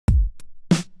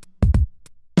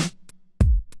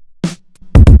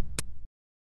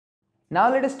Now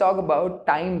let us talk about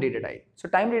time data type. So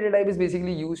time data type is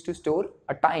basically used to store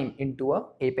a time into a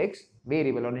Apex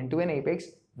variable or into an Apex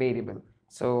variable.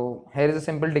 So here is a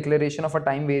simple declaration of a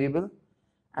time variable,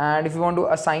 and if you want to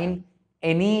assign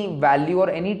any value or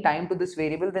any time to this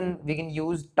variable, then we can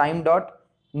use time dot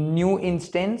new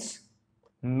instance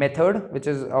method, which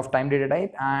is of time data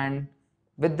type. And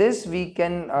with this we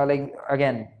can like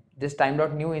again, this time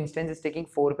dot new instance is taking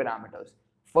 4 parameters.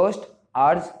 First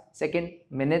hours, second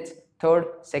minutes, third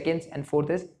seconds, and fourth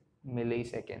is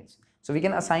milliseconds. So we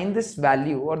can assign this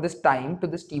value or this time to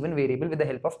this t1 variable with the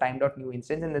help of time dot new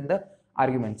instance and then the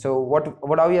argument. So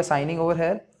what are we assigning over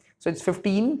here? So it's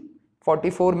 15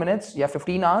 44 minutes, yeah,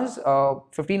 15 hours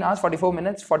 44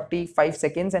 minutes 45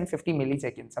 seconds and 50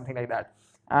 milliseconds, something like that.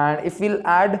 And if we'll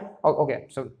add, okay,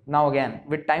 so now again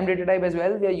with time data type as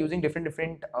well, we are using different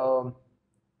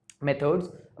methods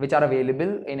which are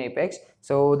available in Apex.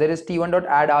 So there is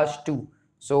t1.add hours 2.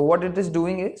 So what it is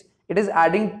doing is it is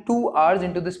adding 2 hours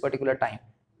into this particular time.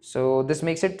 So this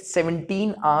makes it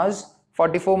 17 hours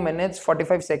 44 minutes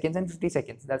 45 seconds and 50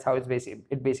 seconds. That's how it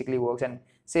basically works. And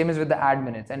same is with the add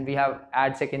minutes, and we have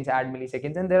add seconds, add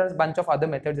milliseconds, and there are a bunch of other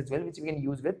methods as well which we can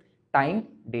use with time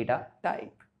data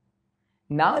type.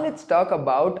 Now let's talk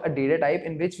about a data type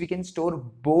in which we can store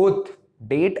both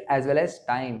date as well as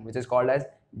time, which is called as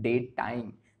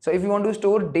DateTime. So if you want to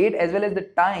store date as well as the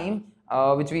time,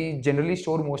 which we generally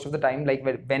store most of the time, like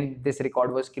when this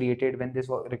record was created, when this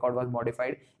record was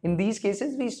modified, in these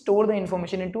cases we store the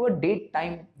information into a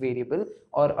DateTime variable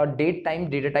or a DateTime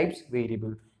data types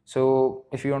variable. So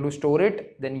if you want to store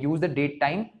it, then use the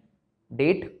DateTime.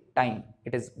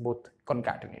 It is both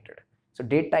concatenated. So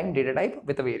DateTime data type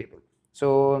with a variable.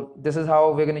 So this is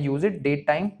how we're going to use it,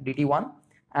 DateTime dt1.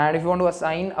 And if you want to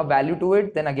assign a value to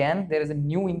it, then again there is a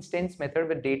new instance method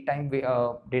with DateTime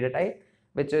data type,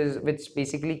 which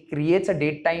basically creates a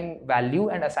DateTime value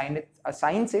and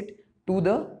assigns it to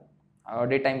the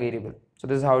DateTime variable. So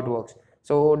this is how it works.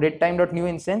 So DateTime.new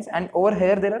instance, and over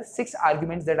here there are 6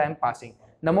 arguments that I am passing.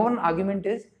 Number 1 argument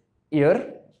is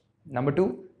year, number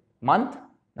 2 month,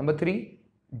 number 3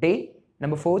 day,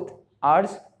 number 4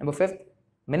 hours, number 5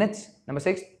 minutes, number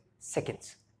 6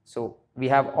 seconds. So we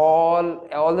have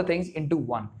all the things into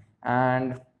one,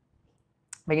 and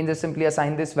we can just simply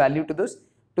assign this value to this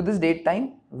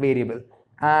DateTime variable.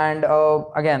 And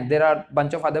again, there are a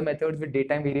bunch of other methods with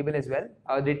DateTime variable as well,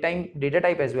 DateTime data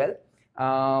type as well.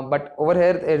 But over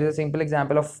here there is a simple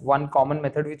example of one common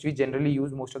method which we generally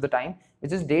use most of the time,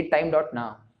 which is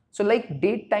DateTime.now. So like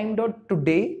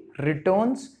DateTime.today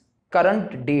returns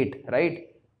current date, right?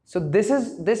 So this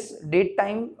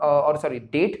DateTime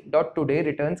date.today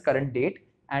returns current date,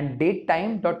 and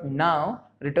DateTime.now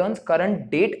returns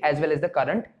current date as well as the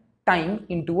current time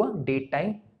into a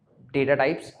DateTime data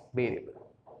types variable.